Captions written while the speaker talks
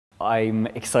I'm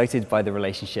excited by the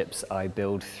relationships I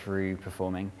build through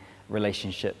performing,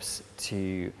 relationships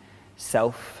to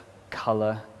self,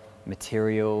 color,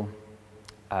 material,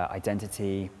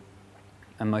 identity,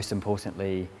 and most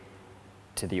importantly,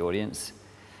 to the audience.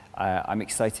 I'm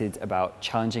excited about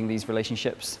challenging these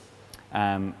relationships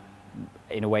in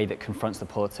a way that confronts the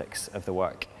politics of the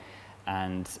work.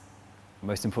 And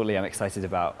most importantly, I'm excited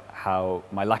about how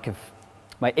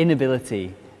my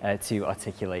inability to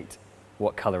articulate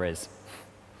what color is.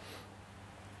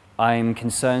 I'm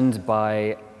concerned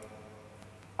by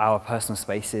our personal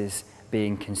spaces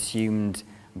being consumed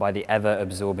by the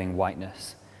ever-absorbing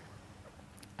whiteness.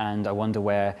 And I wonder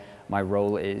where my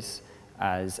role is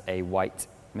as a white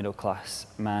middle-class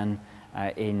man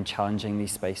in challenging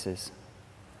these spaces.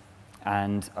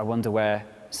 And I wonder where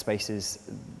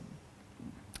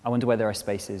there are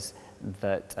spaces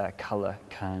that color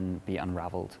can be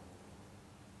unraveled.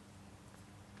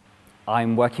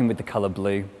 I'm working with the color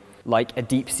blue, like a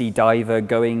deep-sea diver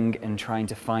going and trying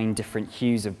to find different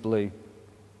hues of blue.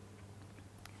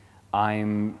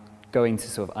 I'm going to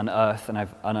sort of unearth, and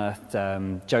I've unearthed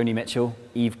Joni Mitchell,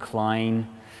 Eve Klein,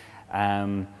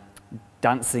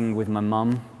 Dancing with My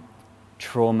Mum,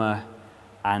 Trauma,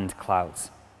 and Clouds.